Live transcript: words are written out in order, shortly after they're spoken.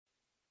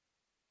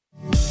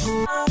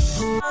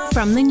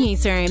From the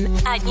newsroom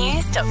at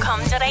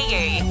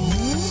news.com.au.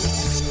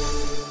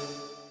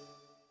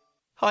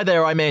 Hi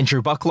there, I'm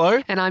Andrew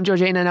Bucklow. And I'm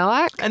Georgina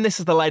Nowak. And this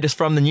is the latest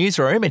from the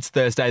newsroom. It's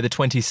Thursday the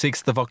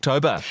 26th of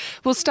October.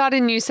 We'll start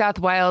in New South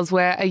Wales,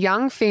 where a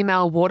young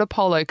female water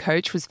polo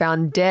coach was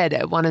found dead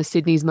at one of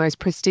Sydney's most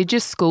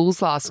prestigious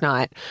schools last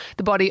night.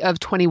 The body of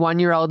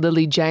 21-year-old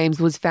Lily James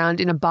was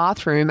found in a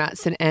bathroom at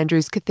St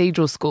Andrew's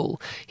Cathedral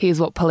School. Here's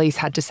what police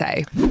had to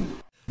say.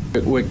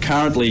 We're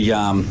currently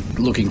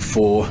looking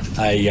for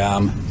a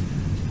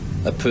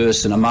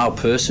male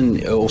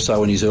person,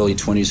 also in his early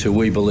 20s, who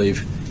we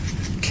believe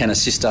can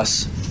assist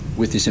us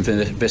with this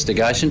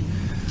investigation.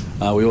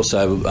 We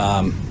also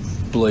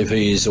believe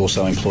he is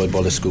also employed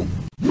by the school.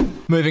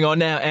 Moving on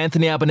now,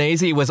 Anthony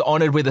Albanese was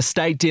honoured with a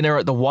state dinner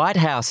at the White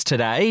House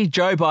today.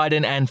 Joe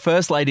Biden and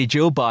First Lady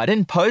Jill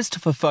Biden posed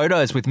for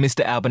photos with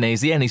Mr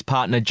Albanese and his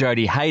partner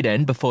Jodie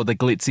Hayden before the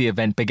glitzy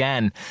event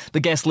began.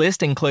 The guest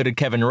list included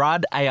Kevin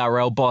Rudd,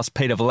 ARL boss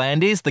Peter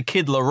V'landys, the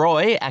Kid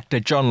Laroi, actor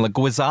John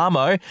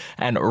Leguizamo,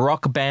 and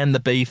rock band the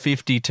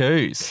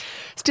B-52s.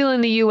 Still in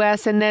the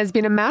US, and there's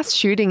been a mass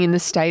shooting in the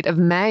state of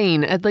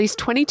Maine. At least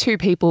 22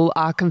 people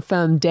are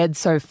confirmed dead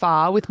so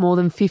far, with more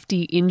than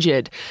 50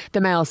 injured. The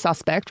male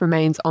suspect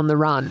remains on the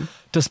run.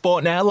 To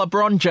sport now,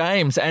 LeBron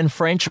James and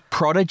French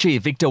prodigy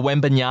Victor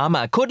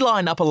Wembanyama could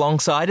line up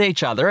alongside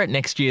each other at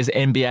next year's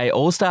NBA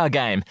All-Star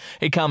Game.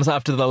 It comes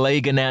after the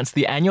league announced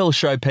the annual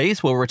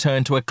showpiece will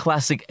return to a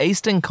classic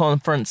Eastern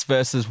Conference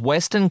versus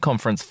Western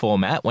Conference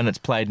format when it's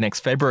played next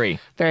February.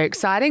 Very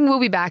exciting. We'll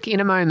be back in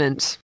a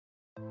moment.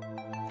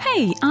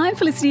 Hey, I'm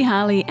Felicity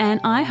Harley and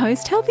I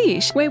host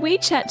Healthyish, where we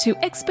chat to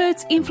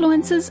experts,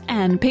 influencers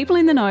and people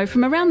in the know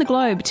from around the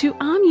globe to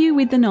arm you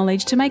with the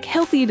knowledge to make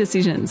healthier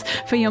decisions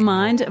for your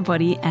mind,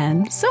 body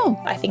and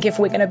soul. I think if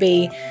we're going to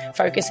be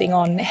focusing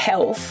on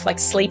health, like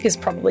sleep is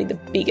probably the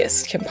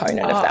biggest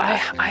component of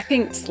that. I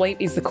think sleep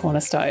is the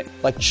cornerstone.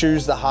 Like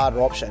choose the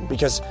harder option,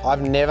 because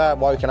I've never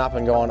woken up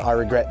and gone, I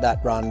regret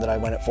that run that I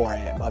went at 4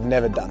 a.m. I've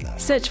never done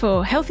that. Search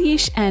for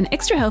Healthyish and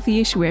Extra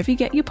Healthyish wherever you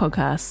get your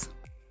podcasts.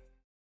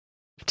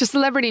 To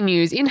celebrity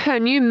news, in her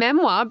new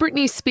memoir,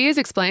 Britney Spears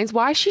explains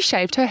why she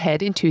shaved her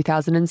head in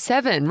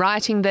 2007,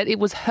 writing that it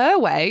was her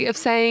way of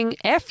saying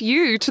F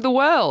you to the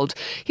world.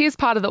 Here's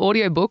part of the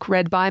audiobook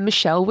read by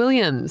Michelle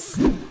Williams.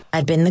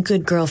 I'd been the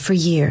good girl for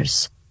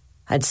years.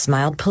 I'd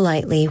smiled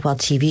politely while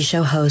TV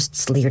show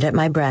hosts leered at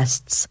my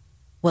breasts,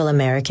 while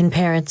American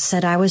parents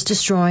said I was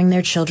destroying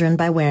their children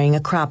by wearing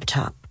a crop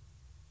top,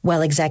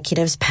 while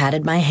executives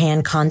patted my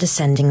hand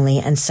condescendingly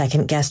and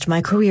second-guessed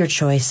my career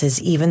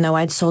choices even though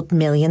I'd sold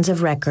millions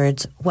of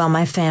records, while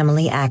my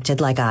family acted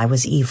like I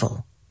was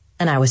evil.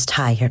 And I was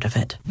tired of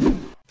it.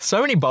 So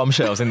many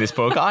bombshells in this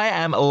book. I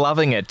am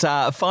loving it.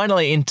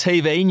 Finally, in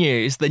TV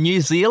news, the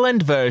New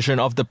Zealand version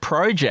of The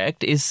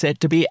Project is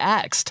set to be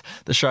axed.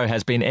 The show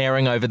has been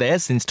airing over there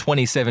since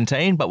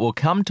 2017, but will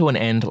come to an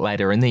end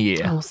later in the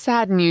year. Oh,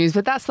 sad news,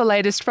 but that's the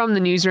latest from the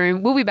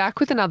newsroom. We'll be back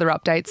with another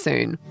update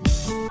soon.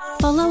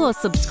 Follow or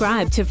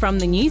subscribe to From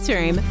the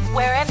Newsroom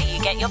wherever you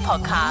get your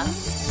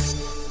podcasts.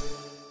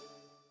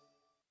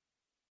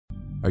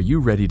 Are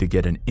you ready to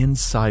get an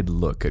inside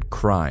look at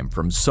crime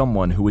from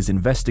someone who has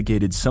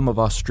investigated some of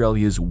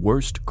Australia's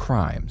worst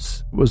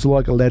crimes? It was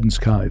like Aladdin's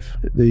Cave.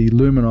 The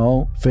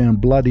luminol found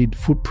bloodied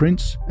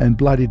footprints and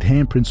bloodied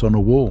handprints on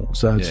a wall,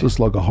 so it's just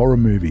like a horror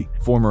movie.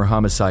 Former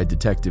homicide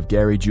detective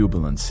Gary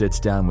Jubilant sits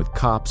down with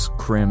cops,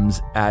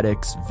 crims,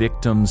 addicts,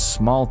 victims,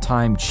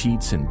 small-time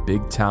cheats and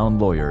big-town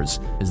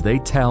lawyers as they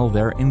tell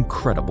their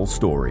incredible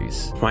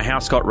stories. My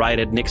house got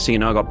raided, next thing you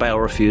know I got bail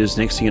refused,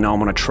 next thing you know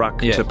I'm on a truck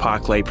to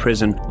Parklea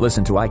Prison.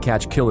 Listen to I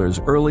Catch Killers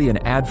early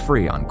and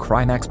ad-free on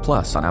Crimex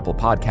Plus on Apple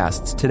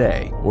Podcasts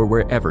today or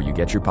wherever you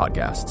get your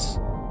podcasts.